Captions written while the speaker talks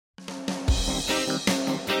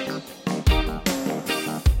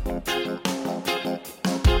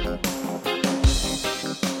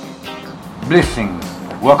Blessings.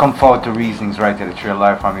 Welcome forward to Reasonings Right at the Trail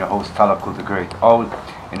Life. I'm your host, Talaku the Great, all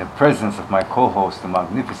in the presence of my co-host, the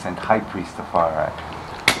magnificent High Priest Tafari.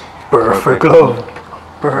 Perfect love.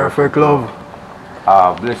 Perfect love.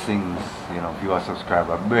 Blessings, viewer,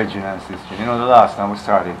 subscriber, brethren and sisters. The last time we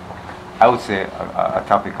started, I would say a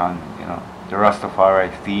topic on, the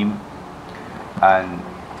Rastafari theme and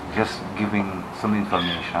just giving some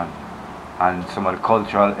information and some of the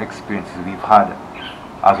cultural experiences we've had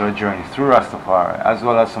as our journey through Rastafari, as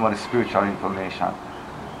well as some of the spiritual information.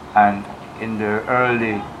 And in the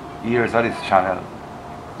early years of this channel,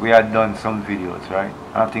 we had done some videos, right?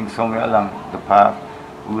 And I think somewhere along the path,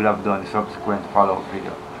 we would have done subsequent follow-up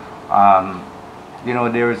video.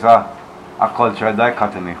 There is a cultural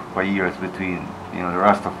dichotomy for years between, the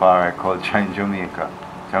Rastafari culture in Jamaica,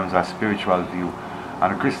 in terms of spiritual view,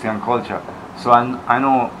 and the Christian culture. So I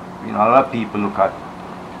know, a lot of people look at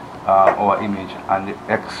our image and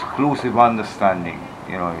the exclusive understanding,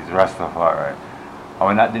 is Rastafari. And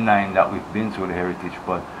we're not denying that we've been through the heritage,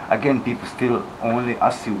 but again, people still only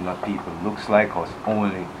assume that people looks like us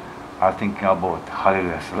only are thinking about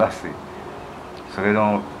Hallelujah Selassie. So they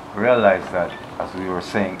don't realize that, as we were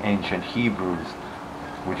saying, ancient Hebrews,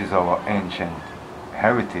 which is our ancient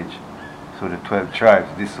heritage, so the 12 tribes,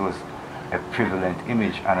 this was a prevalent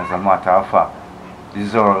image, and as a matter of fact,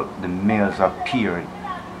 these are the males appeared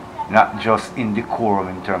not just in decorum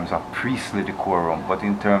in terms of priestly decorum, but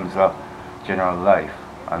in terms of general life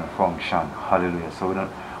and function. Hallelujah. So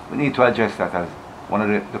we need to address that as one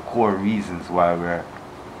of the core reasons why we're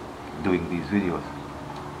doing these videos.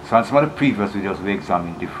 So in some of the previous videos we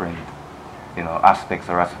examined different aspects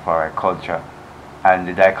of Rastafari culture and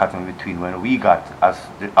the dichotomy between when we got, as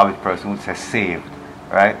the average person would say, saved,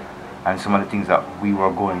 right? And some of the things that we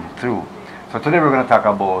were going through. So today we're going to talk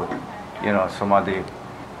about some of the,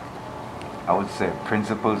 I would say,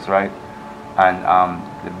 principles, right, and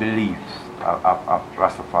the beliefs of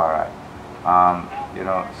Rastafari.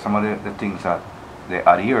 Some of the things that they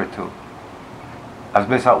adhere to, as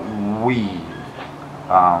best as we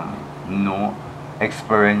know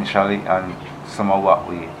experientially, and some of what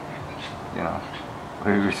we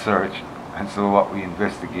research, and some of what we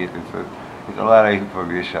investigate. It's a lot of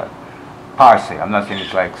information. Per se, I'm not saying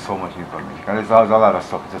it's like so much information, because there's a lot of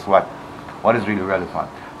stuff. It's just what is really relevant.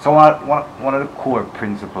 So one of the core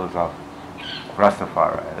principles of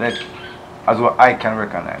Rastafari, as what I can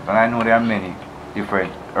recognize, and I know there are many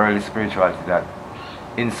different early spiritualities that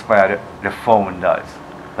inspired the founders,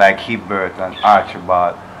 like Hibbert and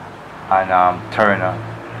Archibald and Turner,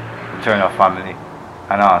 the Turner family,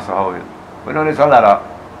 and also Howell. But there's a lot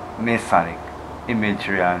of Masonic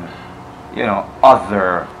imagery and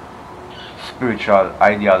other spiritual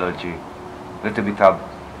ideology, a little bit of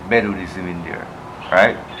Bedouinism in there,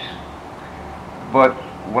 right? But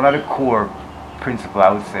one of the core principles,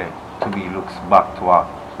 I would say, to me, looks back to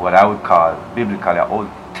what I would call biblically an Old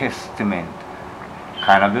Testament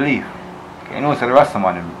kind of belief. So the rest of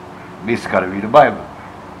them basically read the Bible.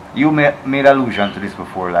 You made allusion to this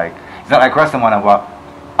before, like it's not like Rastaman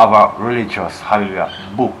have a religious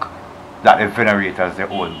book that they venerate as their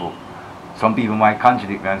own book. Some people might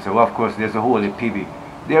contradict me and say, well, of course, there's a holy PB.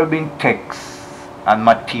 There have been texts and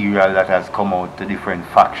material that has come out to different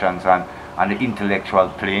factions and the intellectual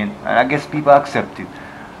plane, and I guess people accept it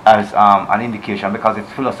as an indication because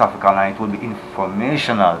it's philosophical and it will be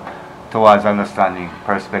informational towards understanding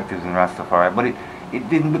perspectives in Rastafari. But it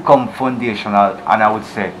didn't become foundational and I would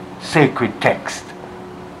say sacred text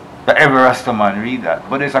that every Rastaman read that.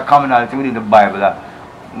 But there's a commonality within the Bible that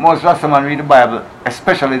most Rastaman read the Bible,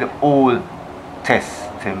 especially the Old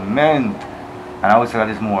Testament, and I would say that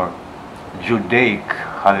is more Judaic,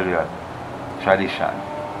 tradition,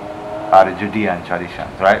 or the Judean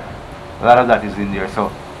traditions, right? A lot of that is in there.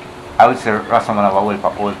 So I would say Rastaman have a well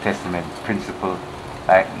for Old Testament principle,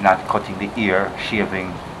 like not cutting the ear,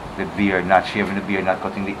 shaving the beard, not shaving the beard, not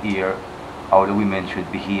cutting the ear, how the women should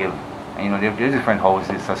behave. And there's different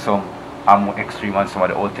houses, so some are more extreme on some of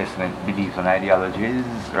the Old Testament beliefs and ideologies,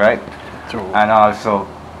 right? True. And also,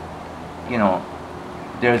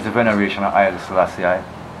 there's the veneration of Haile Selassie.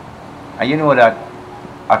 And that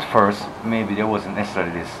at first, maybe there wasn't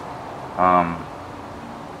necessarily this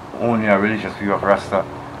only a religious view of Rasta,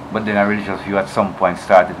 but then a religious view at some point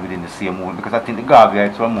started within the same movement, because I think the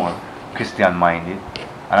Garveyites were more Christian-minded,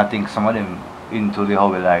 and I think some of them into the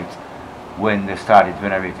Howellites, when they started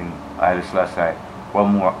venerating Haile Selassie, were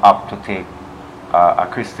more apt to take a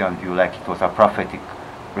Christian view, like it was a prophetic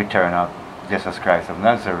return of Jesus Christ of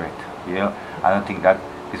Nazareth. I don't think that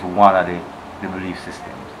is one of the belief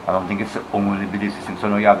systems. I don't think it's the only belief system. So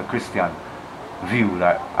now you have the Christian view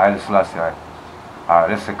that Haile Selassie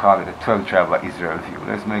let's say call it the 12 tribe of Israel view.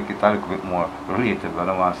 Let's make it a little bit more relatable. I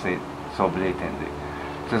don't want to say it so blatantly.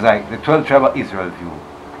 So it's like the 12 tribe of Israel view.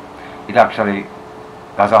 It actually,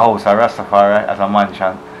 as a house of Rastafari, as a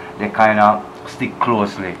mansion, they kind of stick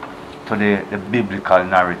closely to the biblical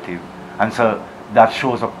narrative. And so that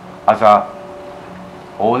shows up as a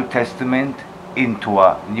Old Testament into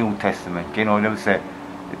a New Testament. You know, they would say,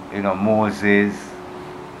 you know, Moses,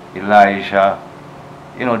 Elijah,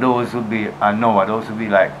 you know, those would be, and Noah, those would be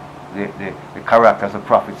like the characters, the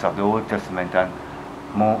prophets of the Old Testament, and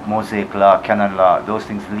Mosaic law, canon law, those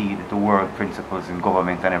things lead to world principles in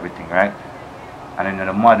government and everything, right? And then in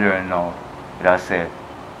the modern now, it'll say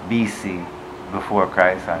BC, before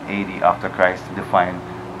Christ, and AD, after Christ, to define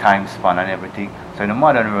time span and everything. So in the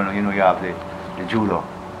modern world, you know, you have the Judo,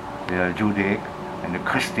 the Judaic, and the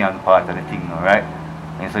Christian part of the thing now, right?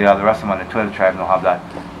 And so you have the Rastaman, the 12 tribes now have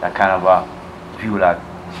that kind of a view that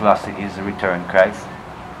Selassie is the returned Christ,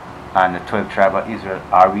 and the 12 tribes of Israel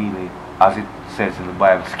are really, as it says in the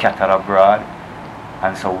Bible, scattered abroad.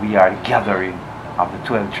 And so we are the gathering of the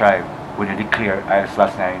 12 tribes. When you declare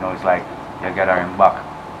Selassie, you know, it's like you're gathering back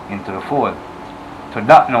into the fold. So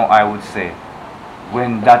that now I would say,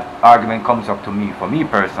 when that argument comes up to me, for me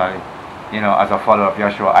personally, you know, as a follower of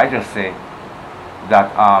Yeshua, I just say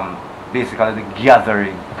that basically the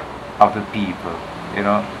gathering of the people, you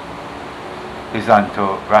know, is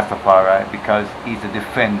unto Rastafari, because he's the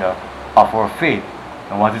defender of our faith.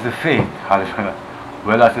 And what is the faith?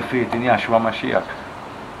 Well, that's the faith in Yeshua Mashiach.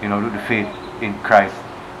 You know, the faith in Christ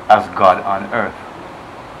as God on earth.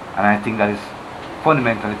 And I think that is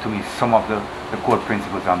fundamentally to me some of the core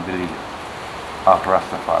principles and beliefs of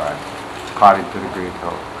Rastafari, according to the great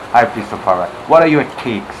High Priest of Tafari. What are your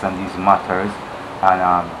takes on these matters?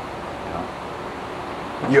 And you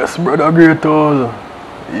know. Yes, brother, great all.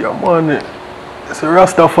 Yeah, man. It's a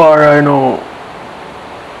Rastafari, you know.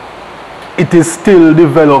 It is still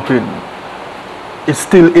developing. It's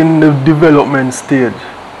still in the development stage.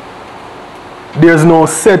 There's no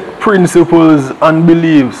set principles and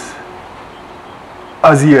beliefs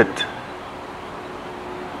as yet.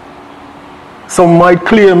 Some might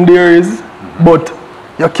claim there is, but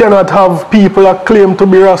you cannot have people that claim to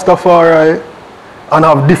be Rastafari and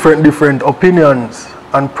have different opinions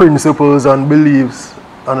and principles and beliefs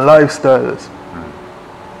and lifestyles.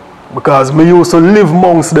 Because me used to live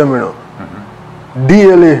amongst them, you know.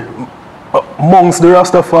 Daily amongst the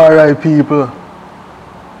Rastafari people.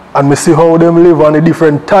 And me see how them live on a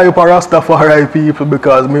different type of Rastafari people,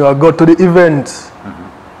 because me I go to the events.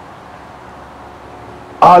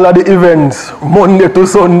 All of the events, Monday to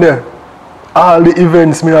Sunday, all the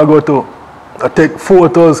events me I go to. I take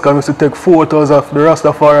photos, because I used to take photos of the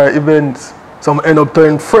Rastafari events. Some end up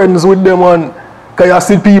turning friends with them, and because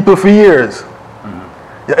you see people for years.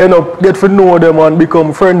 You end up get to know them and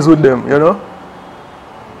become friends with them, you know.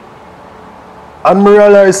 And me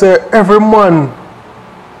realize every man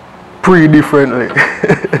pray differently.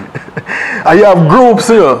 And you have groups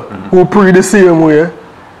here who pray the same way.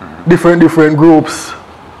 Different groups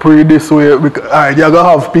pray this way. Alright, you're going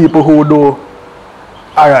to have people who do.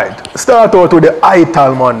 Alright, start out with the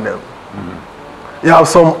ital man them. You have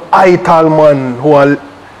some ital man who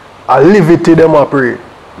are levity them a pray.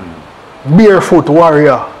 Barefoot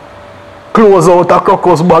warrior. Close out a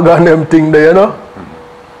crocus bag and them thing there, you know.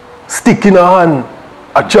 Stick in a hand.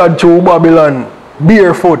 A chad through Babylon.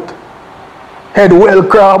 Barefoot. Head well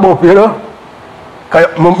crab up, you know.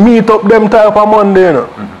 Meet up them type of man there, you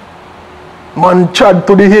know. Man chad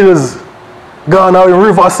to the hills. Gone out in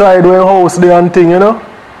Riverside when house there and thing, you know.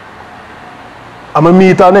 I'm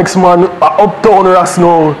meet a next man uptown Ras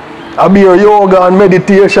now. I be a yoga and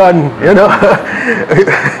meditation, you know.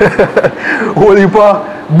 Holy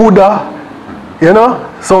pa Buddha, you know.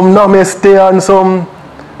 Some namaste and some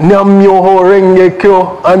Nyamyoho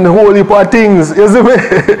Rengekyo and holy pa things, you see me?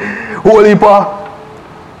 Holy pa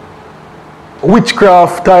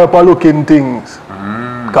witchcraft type of looking things.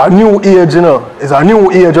 Because new age, you know, is a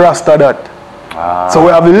new age Rasta that. So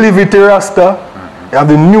we have the Levity Rasta, you have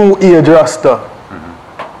the new age Rasta.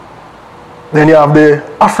 Then you have the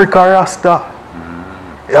Africa Rasta.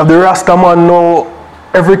 You have the Rasta man now,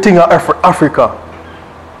 everything of Africa.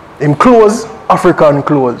 Him clothes, African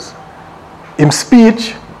clothes. Him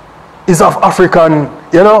speech is of African,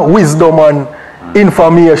 you know, wisdom and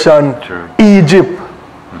information. True. Egypt.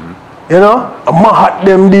 You know, Mahat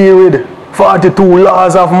them deal with 42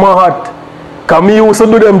 laws of Mahat. Because me used to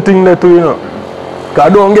do them things there too, you know.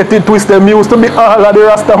 Because don't get it twisted, me used to be all of the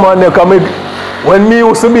Rasta man there. Because when me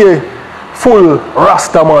used to be full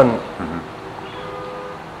Rasta man,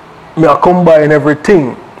 me I combine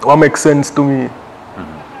everything what makes sense to me.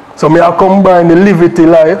 So me I combine the liberty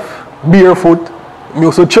life, barefoot. Me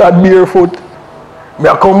also chat barefoot. Me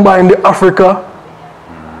I combine the Africa.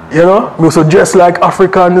 You know, me also dress like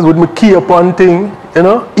Africans with my cape and thing. You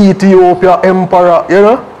know, Ethiopia emperor. You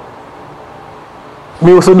know.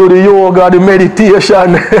 Me also do the yoga, the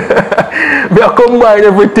meditation. Me I combine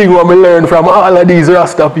everything what me learn from all of these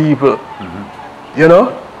Rasta people. You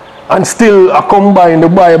know? And still I combine the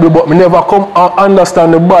Bible, but me never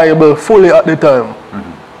understand the Bible fully at the time.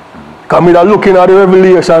 Because me da looking at the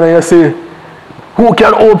Revelation and you say, who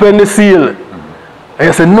can open the seal? And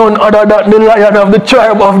you say, none other than the Lion of the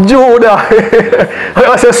tribe of Judah. And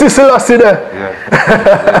I say, Selah there.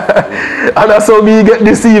 And that's how me get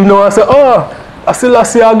deceived now. I say, oh, I still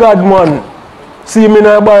see a God, man. See me in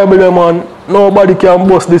the Bible, man. Nobody can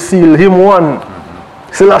bust the seal. Him one.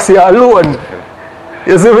 Selassie alone.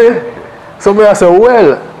 You see me? So me I say,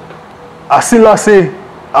 well, I still say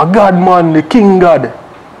a God, man, the King God,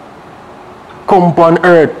 come upon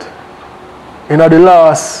earth in the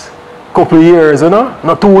last couple of years, you know?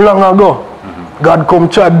 Not too long ago. God come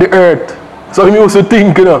chad the earth. So me used to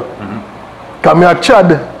think, you know, because me a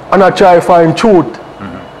chad and I try to find truth.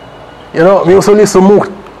 You know, me also listen more.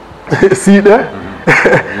 See it there?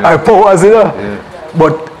 I powers, you know?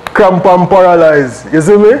 But cramp and paralyzed. You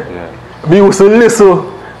see me? Me used to listen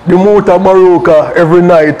the Mota Baroka every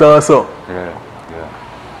night or so.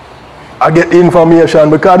 I get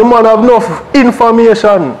information because the man have enough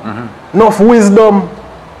information, enough wisdom.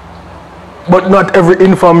 But not every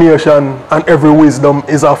information and every wisdom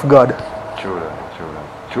is of God.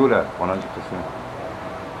 True that,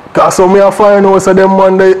 100%. Because some me I find out so them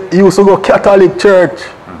man they used to go Catholic church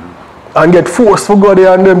and get forced for God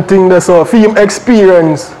and them things there, so for him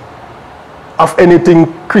experience of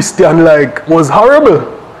anything Christian like was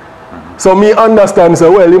horrible. So me understand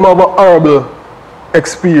so well him have a horrible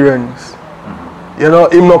experience. You know,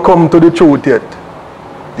 him not come to the truth yet.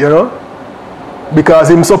 You know? Because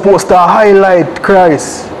him supposed to highlight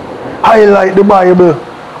Christ, highlight the Bible.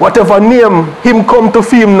 Whatever name him come to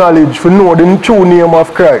fame knowledge for know the true name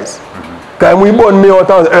of Christ. Because we burn me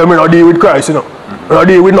out and say, hey, me not deal with Christ, you know. Me not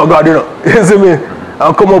deal with no God, you know. You see me?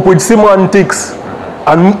 And come up with semantics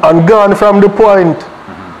and gone from the point.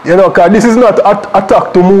 You know, because this is not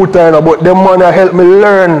attack to Muta, you know, but them man help me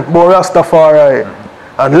learn about Rastafari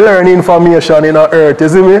and learn information in the earth, you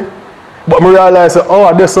see me? But me realize,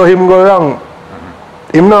 oh, that's how him go wrong.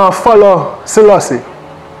 Him not follow Selassie.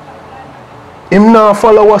 Him not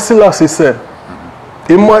follow what Selassie say.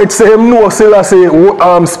 He might say him know Selassie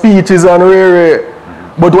speeches and rare.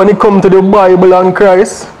 But when it come to the Bible and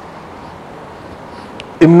Christ,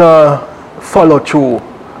 him not follow through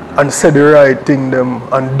and say the right thing them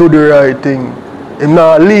and do the right thing. Him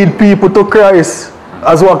not lead people to Christ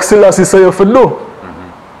as what Selassie say you for do.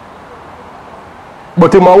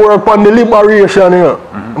 But him a work on the liberation here.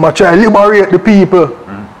 Him a try to liberate the people.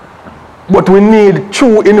 But we need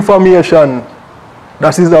true information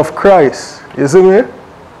that is of Christ. You see me?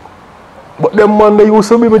 But them man they used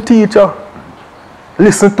to be my teacher.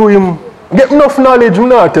 Listen to him. Get enough knowledge, I'm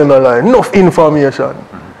not telling a lie. Enough information.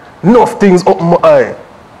 Enough things up my eye.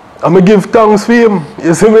 I'm going to give thanks for him.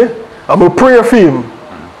 You see me? I'm going to pray for him.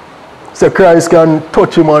 So Christ can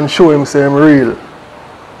touch him and show him say I'm real.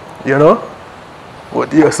 You know?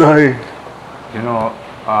 What you say? You know,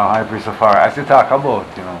 High Priest Tafari, I still talk about,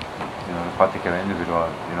 you know, a particular individual,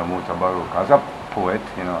 you know, Muta Baruch. As a poet,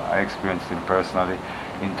 you know, I experienced him personally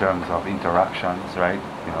in terms of interactions, right?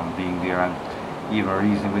 You know, being there and even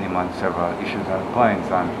reasoning with him on several issues and points.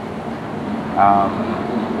 And,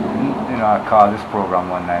 you know, I called this program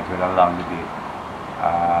one night with a long debate,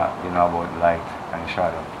 you know, about light and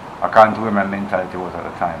shadow. I can't do where my mentality was at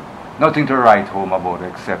the time. Nothing to write home about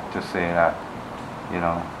except to say that, you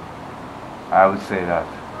know, I would say that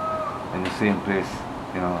in the same place,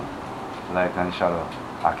 you know, light and shadow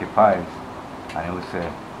occupies, and he would say,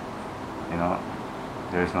 you know,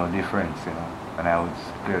 there is no difference, you know, and I would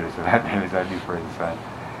clearly say that there is a difference, and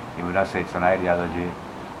he would not say it's an ideology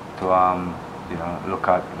to, you know, look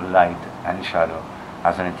at light and shadow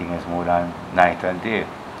as anything else more than night and day.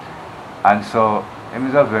 And so, him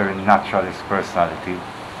is a very naturalist personality,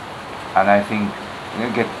 and I think when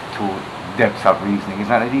you get to depths of reasoning, it's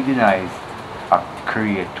not that he denies a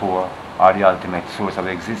creator or the ultimate source of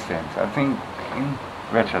existence. I think in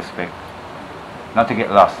retrospect, not to get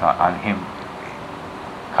lost on him,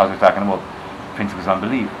 because we're talking about principles of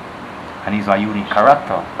belief, and he's a unique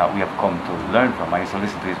character that we have come to learn from. I used to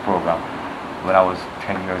listen to his program when I was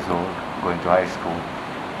 10 years old, going to high school,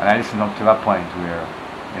 and I listened up to that point where,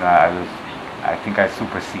 you know, I think I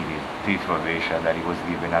superseded the information that he was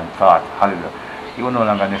given and thought, hallelujah, it was no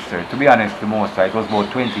longer necessary. To be honest, the most, it was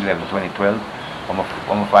about 2011, 2012,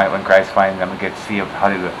 when Christ finds them and get saved,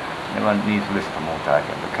 hallelujah. Never need to listen to Muta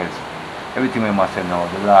again, because everything we must say now,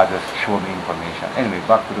 the Lord just show me information. Anyway,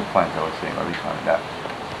 back to the point I was saying originally, that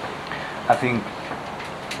I think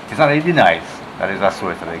it's not that it denies that is a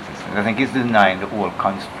source of existence. I think it's denying the whole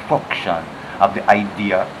construction of the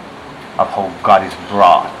idea of how God is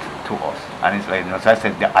brought to us. And it's like, so I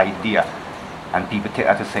said the idea, and people take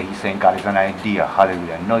that to say he's saying God is an idea,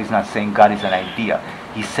 hallelujah. No, he's not saying God is an idea.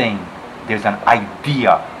 He's saying there's an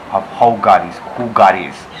idea of how God is, who God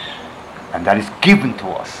is, and that is given to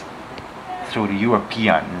us through the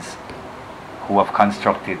Europeans who have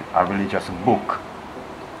constructed a religious book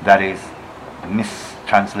that is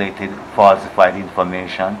mistranslated, falsified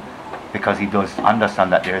information, because he does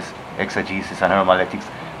understand that there's exegesis and hermeneutics,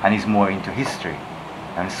 and he's more into history.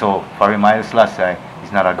 And so for him, Selah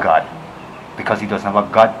is not a God, because he doesn't have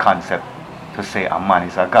a God concept to say a man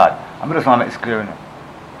is a God. I'm just want to make it clear enough.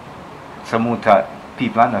 So Muta,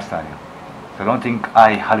 people understand you. So don't think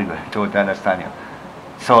I, hallelujah, don't understand you.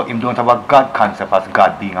 So him don't have a God concept as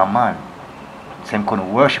God being a man. So him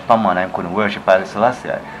couldn't worship a man, and couldn't worship Selah.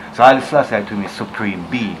 So Selah to me is supreme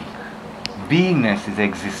being. Beingness is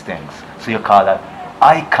existence. So you call that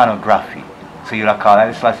iconography. So you'll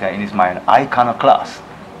call Selah in his mind iconoclast,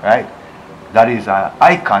 right? That is an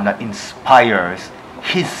icon that inspires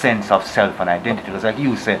his sense of self and identity. Because like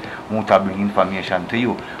you said, Muta bring information to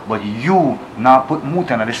you. But you now put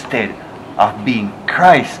Muta in the stead of being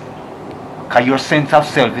Christ. Because your sense of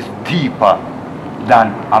self is deeper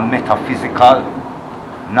than a metaphysical,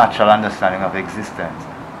 natural understanding of existence,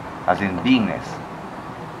 as in beingness.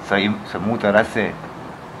 So Muta that say,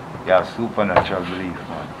 you have supernatural belief,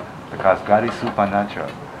 man. Because God is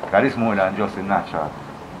supernatural. God is more than just the natural.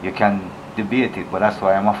 You can debate it, but that's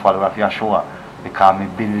why I'm a follower of Yeshua. Because I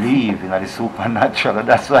believe in the supernatural.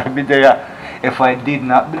 That's why I be there. If I did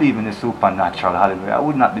not believe in the supernatural, hallelujah, I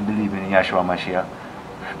would not be believing in Yeshua Mashiach.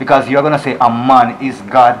 Because you're going to say a man is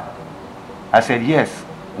God. I said, yes.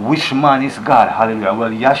 Which man is God? Hallelujah.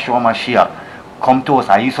 Well, Yeshua Mashiach come to us,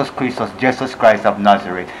 Jesus Christ of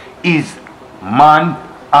Nazareth, is man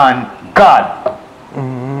and God.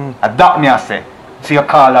 And that me I say. So you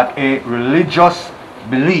call that a religious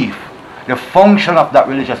belief. The function of that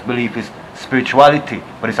religious belief is spirituality,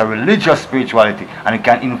 but it's a religious spirituality, and it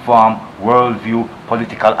can inform worldview,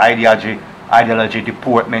 political ideology,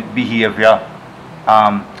 deportment, behavior,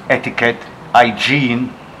 etiquette,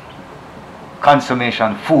 hygiene,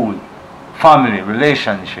 consummation, food, family,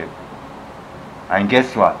 relationship. And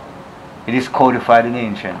guess what? It is codified in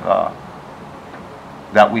ancient law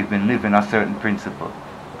that we've been living a certain principle,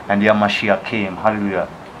 and the Mashiach came, hallelujah,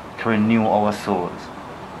 to renew our souls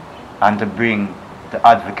and to bring the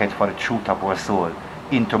advocate for the truth of our soul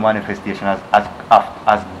into manifestation as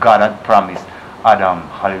God had promised Adam,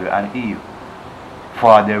 hallelujah, and Eve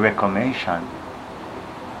for their reclamation.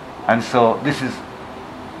 And so this is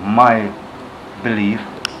my belief,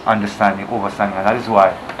 understanding, overstanding, and that is why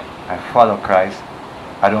I follow Christ.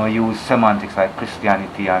 I don't use semantics like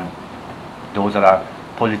Christianity and those that are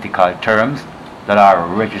political terms that are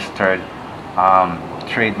registered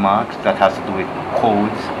trademarks that has to do with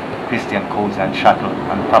codes, Christian codes and chattel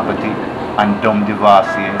and property and dumb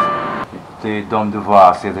divorces. The dumb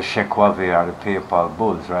divorces, the shekwave are the papal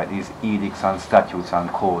bulls, right? These edicts and statutes and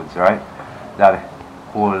codes, right? That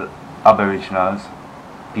hold aboriginals,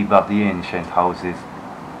 people of the ancient houses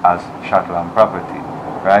as chattel and property,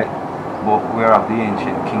 right? But we're of the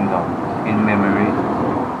ancient kingdom in memory,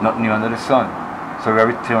 not new under the sun. So we're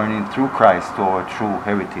returning through Christ to our true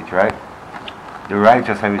heritage, right? The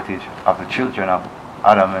righteous heritage of the children of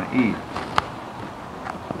Adam and Eve.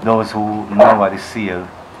 Those who know what is sealed,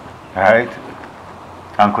 right?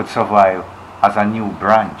 And could survive as a new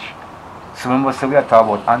branch. So remember, so we are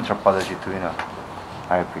talking about anthropology too, you know.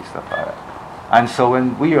 High priest Tafari. And so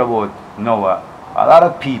when we hear about Noah, a lot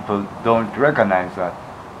of people don't recognize that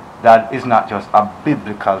that is not just a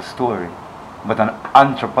biblical story, but an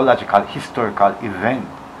anthropological, historical event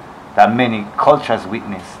that many cultures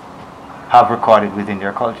witness, have recorded within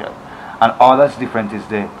their culture. And all that's different is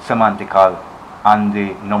the semantical and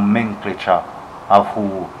the nomenclature of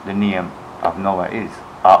who the name of Noah is,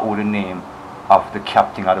 or who the name of the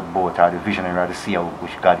captain of the boat or the visionary or the seer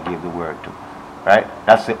which God gave the word to. Right?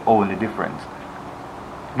 That's the only difference.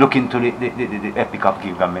 Look into the epic of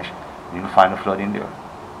Gilgamesh, you'll find the flood in there.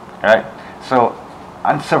 Right? So,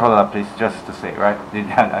 and several other places, just to say, right?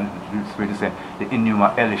 And the Spirit is saying, the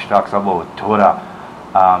Enuma Elish talks about Torah,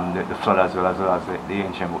 the flood as well as the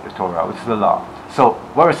ancient book, the Torah, which is the law. So,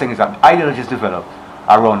 what we're saying is that ideologies develop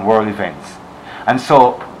around world events. And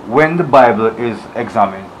so, when the Bible is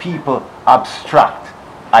examined, people abstract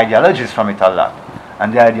ideologies from it a lot.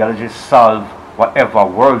 And the ideologies solve whatever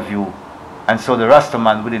worldview. And so the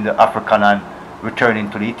Rastaman within the African and returning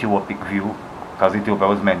to the Ethiopic view, because Ethiopia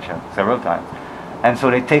was mentioned several times. And so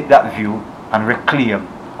they take that view and reclaim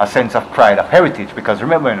a sense of pride, of heritage. Because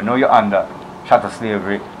remember, you know, you're under chattel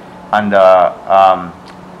slavery, under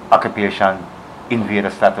occupation, invader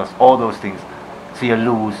status, all those things. So you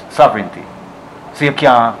lose sovereignty. So you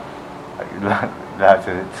can't, that's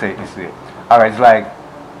it, say it this way. Alright, it's like,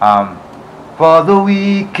 for the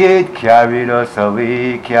wicked carried us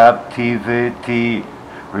away, captivity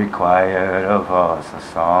required of us a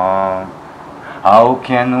song. How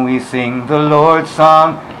can we sing the Lord's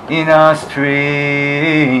song in a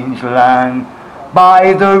strange land?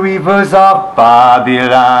 By the rivers of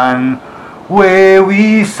Babylon, where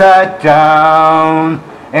we sat down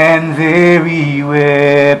and there we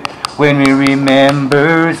wept when we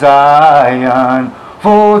remember Zion.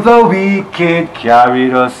 For the wicked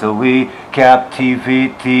carried us away,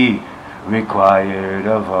 captivity required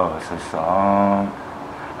of us a song.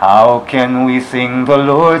 How can we sing the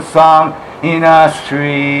Lord's song in a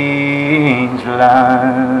strange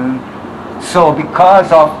land? So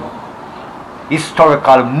because of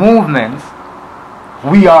historical movements,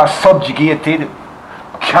 we are subjugated,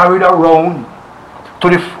 carried around to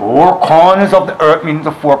the four corners of the earth, means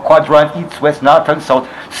the four quadrants, east, west, north, and south.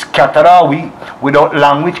 Scattered are we, without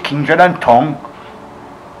language, kindred, and tongue.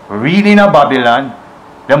 Reading a Babylon,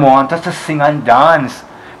 they want us to sing and dance,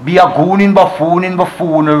 be a goon in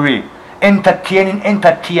buffoonery,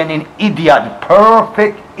 entertaining idiot,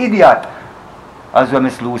 perfect idiot. As well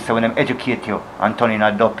Miss Lou said, when them educate you and turn in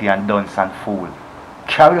a duppy and dunce and fool.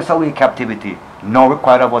 Carry us away captivity. No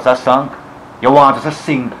required of us a song. You want us to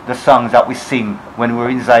sing the songs that we sing when we're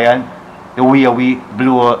in Zion, the way we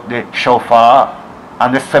blow the shofar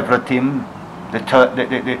and the seraphim, the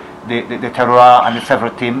terror and the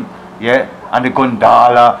seraphim, yeah, and the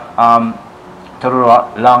gondola,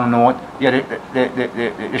 terror, long note, yeah,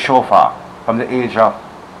 the shofar from the age of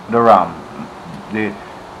the ram, the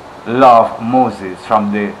law of Moses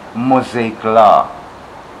from the Mosaic law.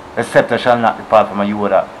 A scepter shall not depart from a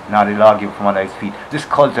Yoda, nor the lawgiver from under his feet. This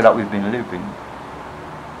culture that we've been living,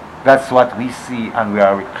 that's what we see and we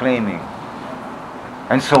are reclaiming.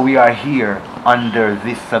 And so we are here under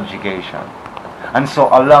this subjugation. And so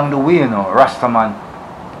along the way, you know, Rastaman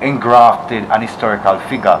engrafted an historical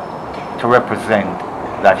figure to represent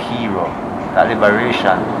that hero, that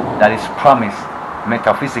liberation that is promised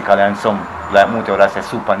metaphysically and some, like Muta would say,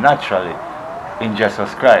 supernaturally in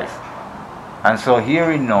Jesus Christ. And so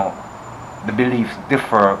here, you know, the beliefs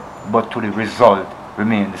differ, but to the result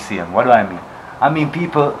remain the same. What do I mean? I mean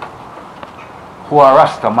people who are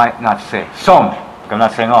Rasta might not say, some, I'm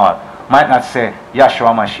not saying all, might not say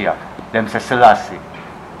Yahshua Mashiach, them say Selassie.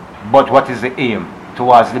 But what is the aim?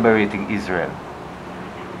 Towards liberating Israel.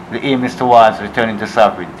 The aim is towards returning to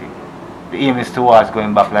sovereignty. The aim is towards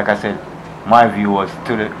going back, like I said, my view was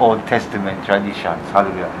to the Old Testament traditions.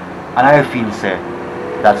 Hallelujah. And I feel, say,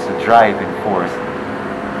 that's the driving force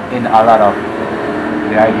in a lot of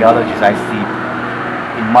the ideologies I see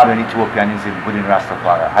in modern Ethiopianism within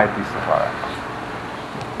Rastafari, High Priest Tafari.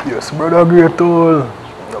 Yes, brother, great old.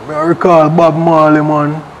 I recall Bob Marley,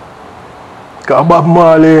 man. Because Bob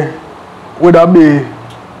Marley would have be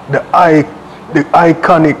the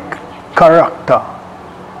iconic character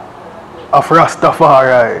of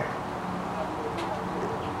Rastafari.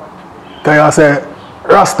 Because you say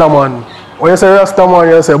Rastaman. When you say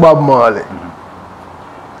Rastaman, you say Bob Marley.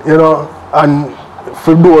 You know, and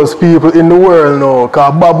for those people in the world now,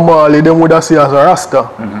 because Bob Marley, them would have see as a Rasta.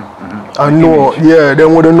 And no, yeah, they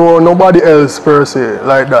wouldn't know nobody else per se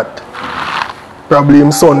like that. Probably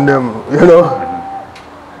him son them, you know.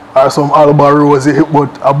 Or some Alba Rosie,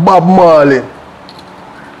 but a Bob Marley,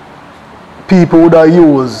 people would have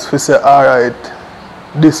used to say, alright,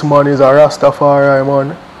 this man is a Rastafari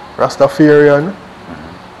man, Rastafarian.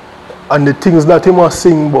 And the things that he must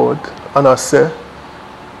sing about, and I say,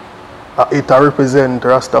 it represent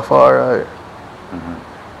Rastafari.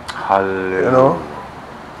 Hallelujah. You know?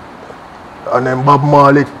 And then Bob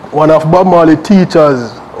Marley, one of Bob Marley's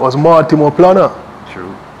teachers was Marty Planner.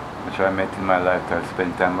 True. Which I met in my lifetime,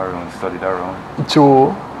 spent time around, studied around. True.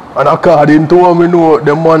 And according to what we know,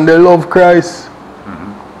 the man they love Christ,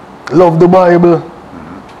 love the Bible.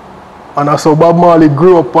 And that's how Bob Marley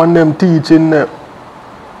grew up on them teaching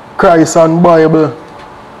Christ and Bible.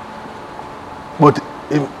 But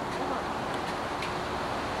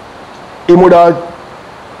he would have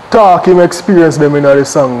talk, him experience them in the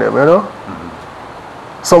song them, you know.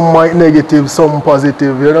 Some might negative, some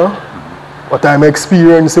positive, you know. But I'm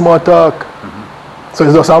experiencing my talk. So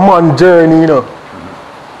it's just a man journey, you know.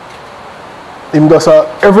 Him just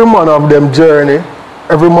every man of them journey,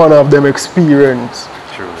 every man of them experience.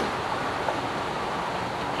 True.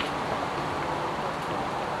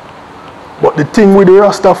 But the thing with the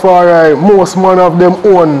Rastafari, most man of them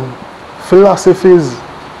own philosophies.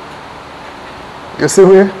 You see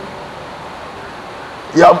me?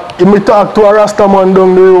 Yeah, if me talk to a Rasta man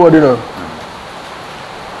down the road, you know,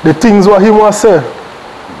 the things what he must say,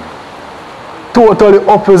 totally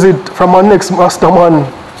opposite from a next Rasta man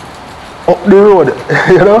up the road,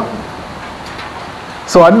 you know?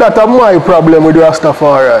 So that's my problem with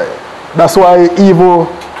Rastafari. That's why even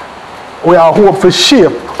we are hope to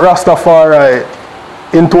shape Rastafari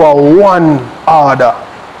into a one order.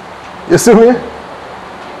 You see me?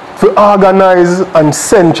 To organize and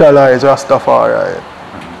centralize Rastafari.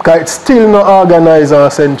 Because it's still not organized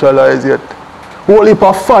and centralized yet. Whole heap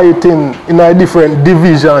of fighting in our different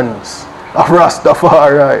divisions of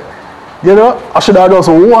Rastafari. You know, I should have just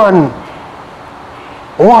one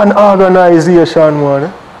organization,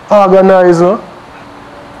 man. Organize, no?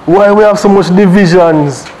 Why we have so much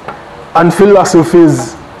divisions and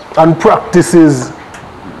philosophies and practices?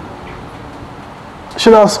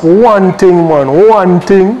 Should have one thing, man, one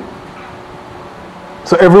thing.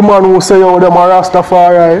 So every man who say, oh, them are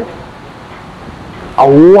Rastafari,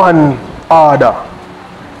 a one order.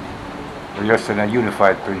 You're saying a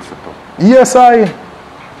unified principle. Yes, I.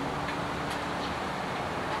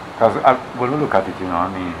 Because when we look at it, you know, I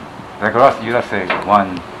mean, like you just say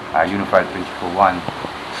one unified principle, one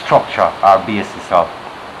structure or basis of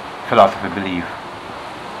philosophy, belief,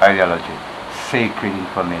 ideology, sacred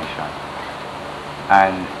information.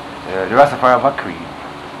 And the Rastafari have a creed,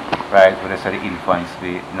 right? When they say the infants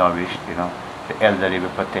be nourished, you know, the elderly be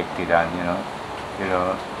protected, and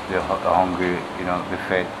the hungry, you know, be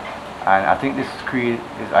fed. And I think this creed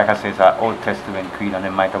is, like I say, it's an Old Testament creed, and they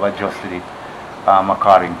might have adjusted it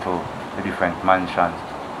according to the different mansions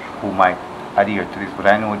who might adhere to this. But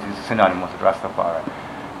I know it is synonymous with Rastafari.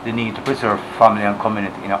 The need to preserve family and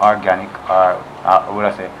community in an organic, or what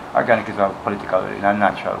I say, organic is a political way, in a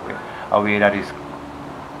natural way, a way that is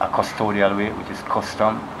a custodial way, which is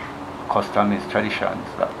custom. Custom is traditions,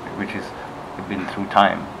 which is been through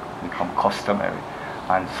time, become customary.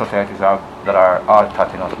 And societies that are all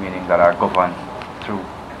taught in us, meaning that are governed through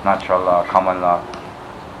natural law, common law,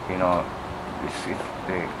 you know,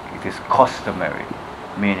 it is customary,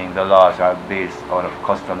 meaning the laws are based out of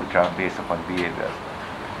custom, which are based upon behaviors.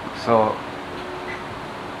 So,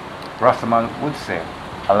 Rastaman would say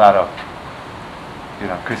a lot of, you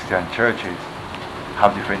know, Christian churches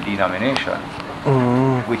have different denominations,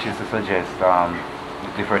 which is to suggest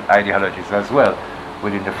different ideologies as well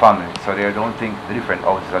within the family. So they don't think the different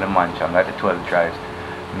houses of the mansion, like the 12 tribes,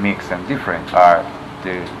 makes them different, or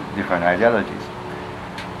the different ideologies.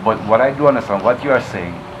 But what I do understand, what you are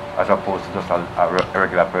saying, as opposed to just a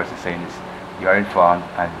regular person saying is, you are informed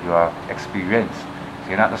and you are experienced. So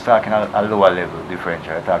you're not just talking at a lower level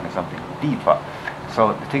differential, you're talking something deeper.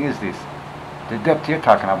 So the thing is this, the depth you're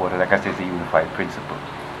talking about, like I said, is a unified principle.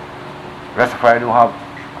 Rastafari don't have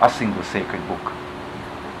a single sacred book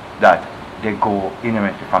that they go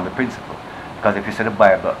inherently from the principle. Because if you say the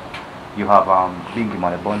Bible, you have Bingy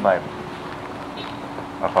Malibon Bible.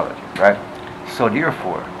 Apologies, right? So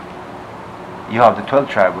therefore, you have the 12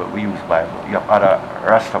 tribes where we use Bible. You have other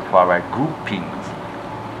Rastafari groupings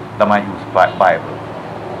that might use Bible.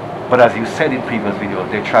 But as you said in previous videos,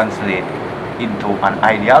 they translate into an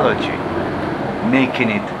ideology, making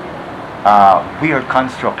it a weird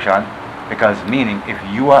construction, because meaning if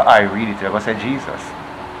you or I read it, they're going to say Jesus.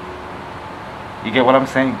 You get what I'm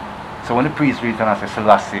saying? So when the priest reads and I say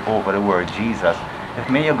Selassie over the word Jesus, if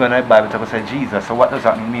me you're going to the Bible to say Jesus, so what does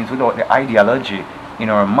that mean? It means without the ideology in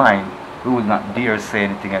our mind, we will not dare say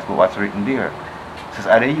anything else but what's written there. So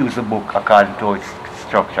either use the book according to its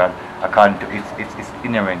structure, according to its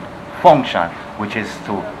inherent function, which is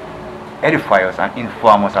to edify us and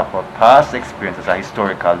inform us of our past experiences, a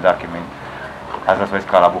historical document, as that's what it's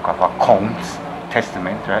called, a book of accounts,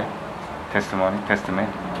 testament, right? Testimony, testament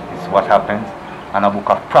is what happens, and a book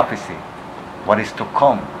of prophecy, what is to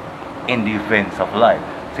come in the events of life.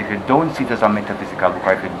 So if you don't see it as a metaphysical book,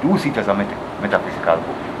 or if you do see it as a metaphysical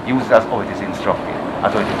book, use it as how it is instructed,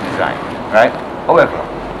 as how it is designed, right? However,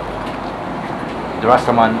 the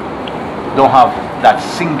Rastaman don't have that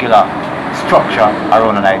singular structure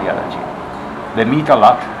around an ideology. They meet a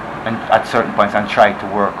lot and at certain points and try to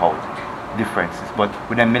work out differences. But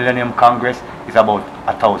with the Millennium Congress, it's about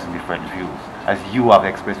 1,000 different views, as you have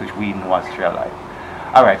expressed, which we know as real life.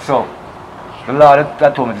 Alright, so The Lord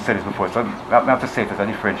that told me to say this before, so I have to say there's a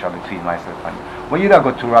differential between myself and when you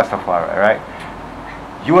go to Rastafari, right?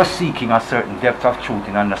 You are seeking a certain depth of truth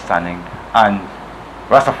in understanding, and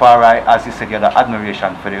Rastafari, as you said, you had an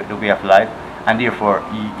admiration for the way of life, and therefore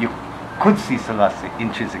you could see Selassie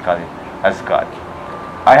intrinsically as God.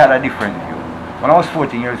 I had a different view. When I was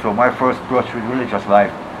 14 years old, my first brush with religious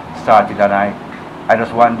life started, and I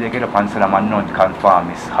just one day get up and said I'm a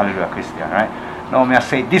non-conformist, hallelujah Christian, right? Now I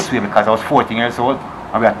say it this way because I was 14 years old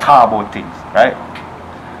and we are talking about things, right?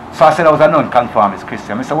 So I said I was a non-conformist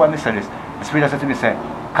Christian. I said, why I say this? The Spirit said to me, say,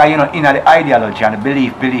 because you know, in the ideology and the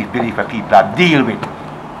belief of people that deal with,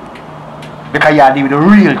 because you deal with the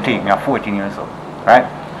real thing, you're 14 years old, right?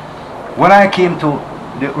 When I came to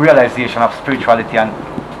the realization of spirituality and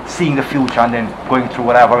seeing the future and then going through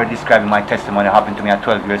what I've already described in my testimony happened to me at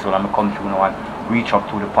 12 years old, I'm come through now and reach up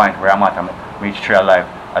to the point where I'm at, I'm reach true life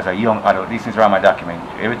as a young adult. This is around my document.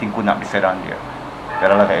 Everything could not be said on there. There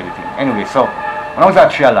are a lot of editing. Anyway, so when I was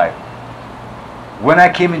at True Life, when I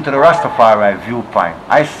came into the Rastafari viewpoint,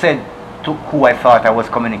 I said to who I thought I was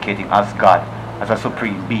communicating as God, as a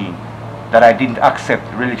supreme being, that I didn't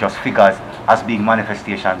accept religious figures as being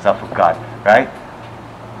manifestations of God, right?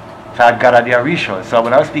 So I got a their ratio. So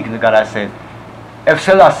when I was speaking to God, I said, if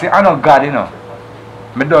Selassie, I know God, you know,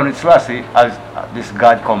 I done with Selassie as this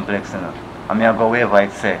God complex, you know. I mean, I go wherever I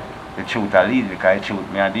say, the truth I lead, because the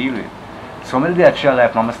truth me I deal with. So when I do that True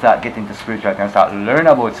Life, I'm going to start getting to spirituality and start learning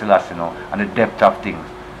about Selassie, you know, and the depth of things.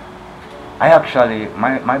 I actually,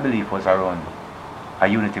 my belief was around a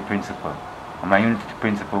unity principle. And my unity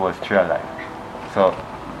principle was True Life. So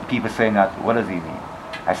people saying that, what does he mean?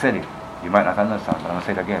 I said it. You might not understand, but I'm going to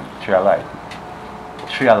say it again. True Life.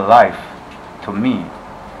 True Life, to me,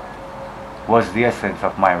 was the essence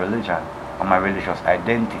of my religion and my religious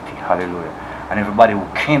identity. Hallelujah. And everybody who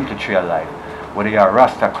came to True Life, whether you are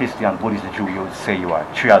Rasta, Christian, Buddhist, Jew, you would say you are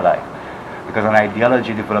True Life. Because an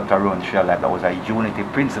ideology developed around True Life that was a unity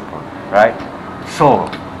principle, right? So,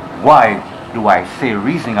 why do I say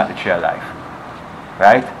reasoning at the True Life?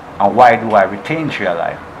 Right? And why do I retain True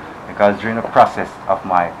Life? Because during the process of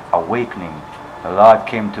my awakening, the Lord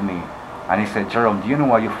came to me and he said, Jerome, do you know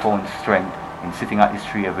why you found strength in sitting at this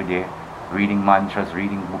tree every day, reading mantras,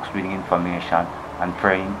 reading books, reading information, and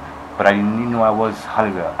praying? But I didn't know I was,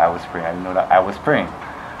 hallelujah, I was praying. I didn't know that I was praying.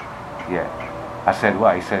 Yeah. I said,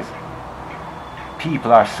 why? He says,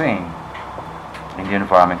 people are saying in the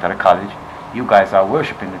environment at the college, you guys are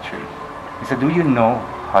worshiping the tree. He said, do you know,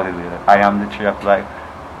 hallelujah, I am the tree of life?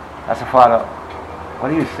 I said, Father, what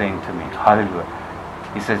are you saying to me? Hallelujah.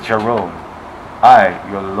 He says, Jerome, I,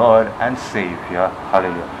 your Lord and Savior,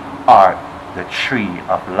 hallelujah, are the tree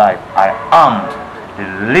of life. I am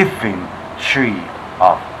the living tree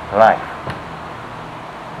of life.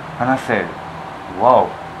 And I said, wow.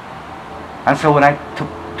 And so when I took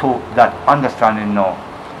to that understanding now,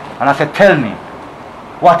 and I said, tell me,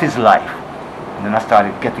 what is life? And then I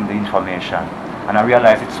started getting the information, and I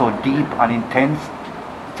realized it's so deep and intense.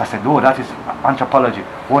 So I said, oh, that is anthropology.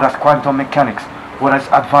 Oh, that's quantum mechanics. Oh, that's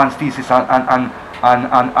advanced thesis and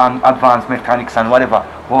advanced mechanics and whatever.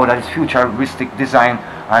 Oh, that is futuristic design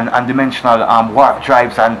and dimensional warp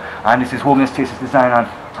drives and this is homeostasis design. And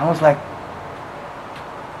I was like,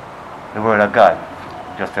 the word of God.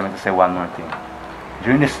 Just tell me to say one more thing.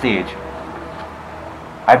 During this stage,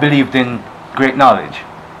 I believed in great knowledge.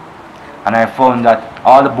 And I found that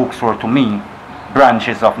all the books were to me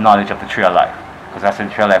branches of knowledge of the tree of life. Because I said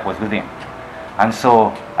the tree of life was within. And so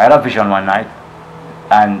I had a vision one night,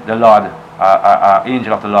 and the Lord,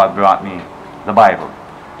 angel of the Lord brought me the Bible.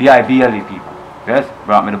 B-I-B-L-E people, yes,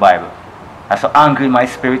 brought me the Bible. I was so angry in my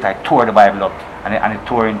spirit, I tore the Bible up, and it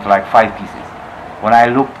tore into like 5 pieces. When I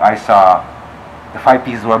looked, I saw the 5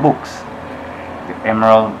 pieces were books. The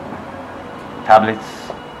Emerald tablets,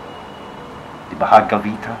 the Bhagavad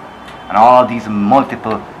Gita, and all these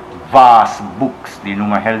multiple vast books, the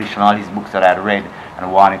Numa Hellish and all these books that I had read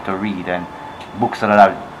and wanted to read, and books that I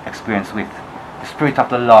had experience with. The Spirit of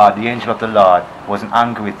the Lord, the angel of the Lord, wasn't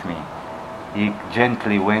angry with me. He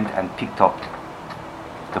gently went and picked up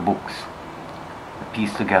the books, the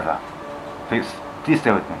piece together. Please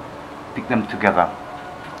stay with me. Pick them together,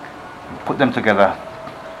 put them together,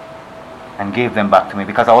 and gave them back to me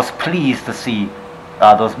because I was pleased to see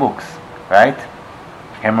those books, right?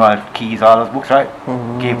 Emerald Keys, all those books, right?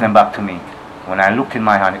 Mm-hmm. Gave them back to me. When I looked in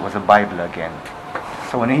my hand, it was a Bible again.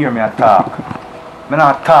 So when you hear me I talk, I'm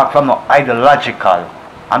not talking from no ideological.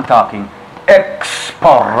 I'm talking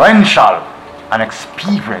experiential, an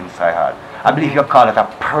experience I had. I believe you call it a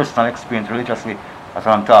personal experience religiously. That's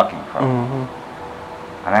what I'm talking from. Mm-hmm.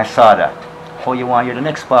 And I saw that. Oh, you want to hear the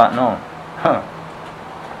next part? No. Huh.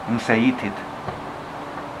 Him say eat it.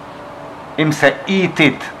 him say, eat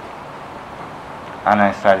it. And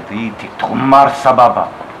I started to eat it. Tumar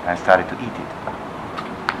sababa. I started to eat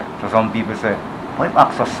it. So some people say, why am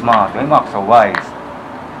I so smart? Why am I so wise?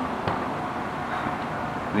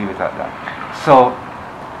 Leave it at that. So,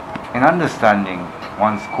 in understanding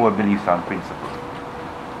one's core beliefs and principles,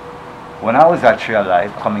 when I was at Real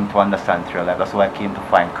Life, coming to understand Real Life, that's why I came to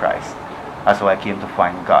find Christ. That's why I came to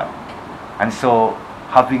find God. And so,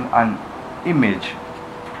 having an image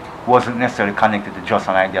wasn't necessarily connected to just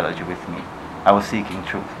an ideology with me. I was seeking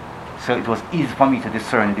truth. So it was easy for me to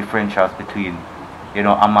discern the differentials between,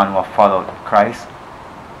 a man who followed Christ,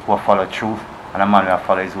 who followed truth, and a man who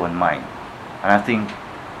followed his own mind. And I think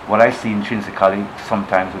what I see intrinsically,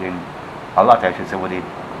 sometimes within, a lot I should say, within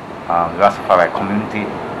the Rastafari community,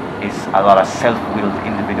 is a lot of self-willed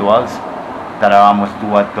individuals that are almost do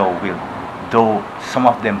what thou will. Though some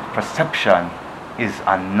of them perception is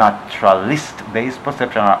a naturalist-based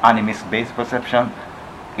perception or animist-based perception,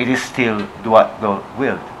 it is still do what thou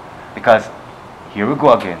wilt. Because here we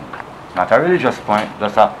go again, not a religious point,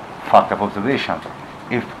 just a fact of observation.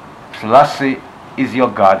 If Selassie is your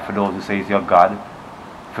God, for those who say he's your God,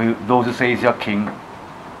 for those who say he's your king,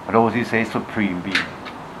 for those who say supreme being,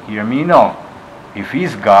 hear me now. If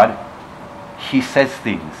he's God, he says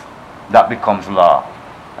things that becomes law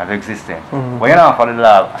of existence. But you're not for the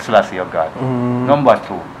law of Selassie your God. Number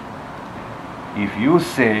two, if you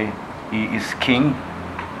say he is king,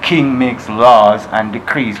 king makes laws and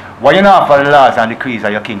decrees. Why you not for the laws and decrees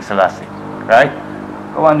of your King Selassie? Right?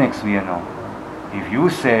 Go on next way now. If you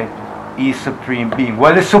say he is supreme being,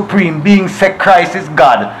 well, the supreme being said Christ is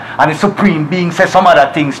God, and the supreme being says some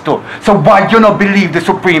other things too. So why you not believe the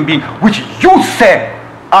supreme being, which you say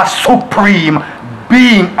a supreme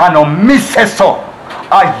being, and a me say so,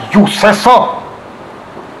 and you say so?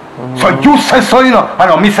 So you say so,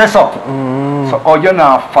 and a me say so. So oh, you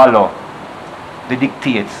not follow the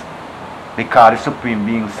dictates, because the supreme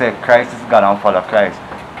being said Christ is God and follow Christ.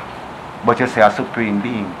 But you say a supreme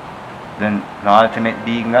being, then the ultimate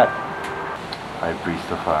being that I preach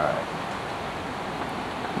Tafari.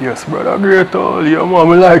 Yes, brother, great all. Yeah, man,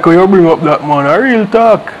 I like how you bring up that, man. A real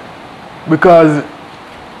talk. Because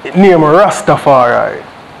it name Rastafari.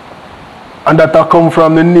 And that come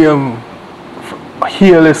from the name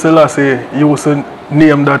Haile Selassie. He used to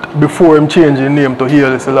name that before him changing his name to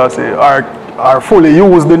Haile Selassie. Or fully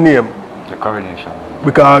use the name. The coronation.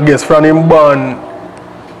 Because I guess from him born,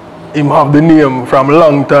 him have the name from a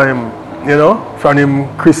long time, from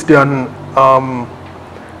him Christian,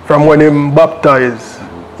 from when him baptized,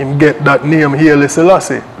 him get that name Haile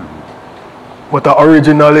Selassie. But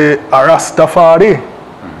originally a Rastafari.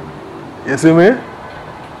 You see me?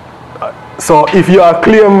 So if you are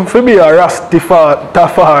claim to be a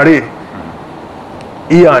Rastafari,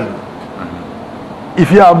 Ian, if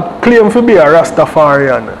you have claim to be a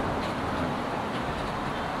Rastafarian,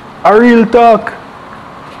 a real talk,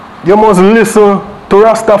 you must listen to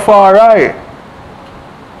Rastafari,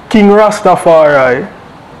 King Rastafari.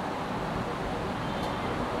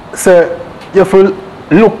 Say, you have to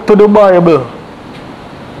look to the Bible.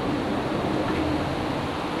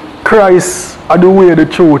 Christ are the way, the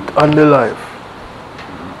truth, and the life.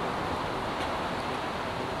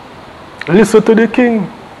 Listen to the King.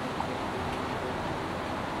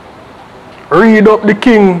 Read up the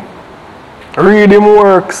King. Read him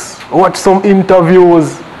works. Watch some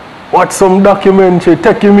interviews. Watch some documentary.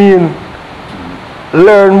 Take him in.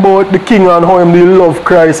 Learn about the King and how him love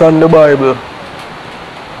Christ and the Bible.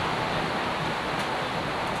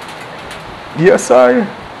 Yes, I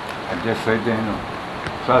just said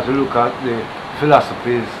so as you look at the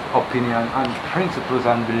philosophies, opinion and principles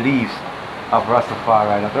and beliefs of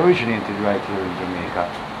Rastafari that originated right here in Jamaica,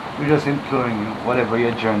 we're just imploring you, whatever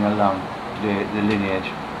your journey along the lineage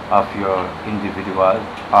of your individual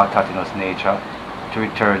or Tatinus nature, to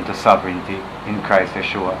return to sovereignty in Christ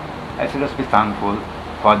Yeshua. I say just be thankful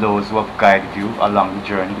for those who have guided you along the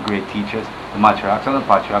journey, the great teachers, the matriarchs and the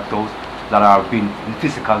patriarchs, those that have been in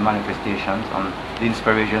physical manifestations and the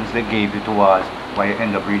inspirations they gave you towards why you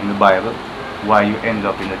end up reading the Bible, why you end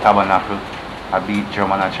up in the tabernacle, or be it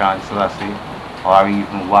German or Selassie, or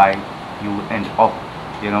even why you end up,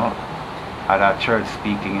 at a church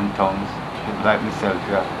speaking in tongues, like myself,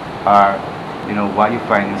 or, why you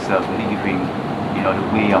find yourself living, the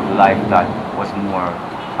way of life that was more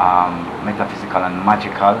metaphysical and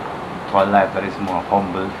magical, to a life that is more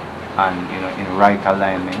humble and, in right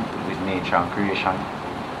alignment with nature and creation,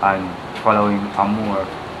 and following a more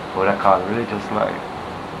what I call religious life,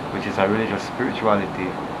 which is a religious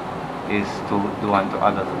spirituality, is to do unto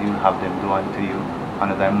others as you have them do unto you,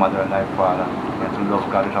 honor thy mother and thy father, and to love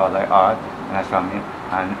God with all thy heart, understand me?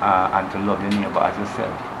 And to love your neighbor as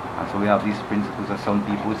yourself. And so we have these principles that some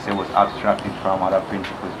people would say was abstracted from other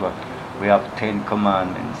principles, but we have 10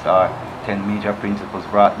 commandments or 10 major principles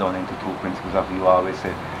brought down into 2 principles of you always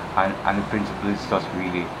say. And the principle is just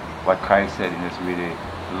really what Christ said, and it's really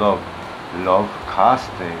love. Love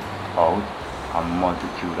casteth out a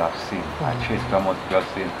multitude of sin. I chased a multitude of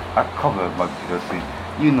sin. I covered a multitude of sin.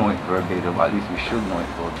 You know it verbatim, at least we should know it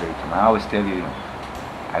verbatim. I always tell you,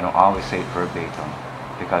 I don't always say it verbatim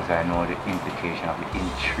because I know the implication of the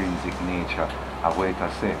intrinsic nature of what it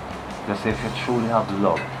has said. Just say if you truly have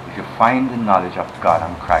love, if you find the knowledge of God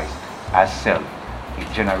and Christ as self, it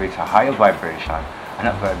generates a higher vibration, and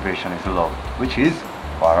that vibration is love, which is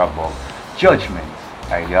far above judgments,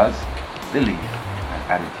 ideas, belief,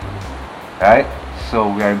 and attitudes. Right? So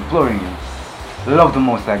we are imploring you, love the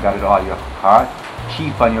Most High God with all your heart,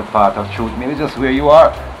 keep on your path of truth, maybe just where you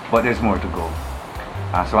are, but there's more to go.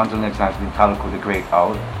 So until next time, it's been Talco the Great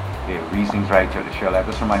Owl. Reasons right here at the Share Life.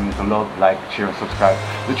 Just remind you to love, like, share, and subscribe.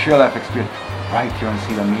 The Share Life experience right here on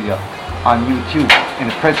Selah Media on YouTube in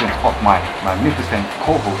the presence of my magnificent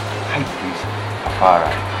co-host, High Priest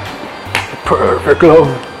Tafari. Perfect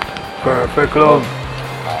love. Perfect love.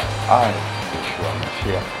 I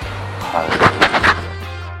share.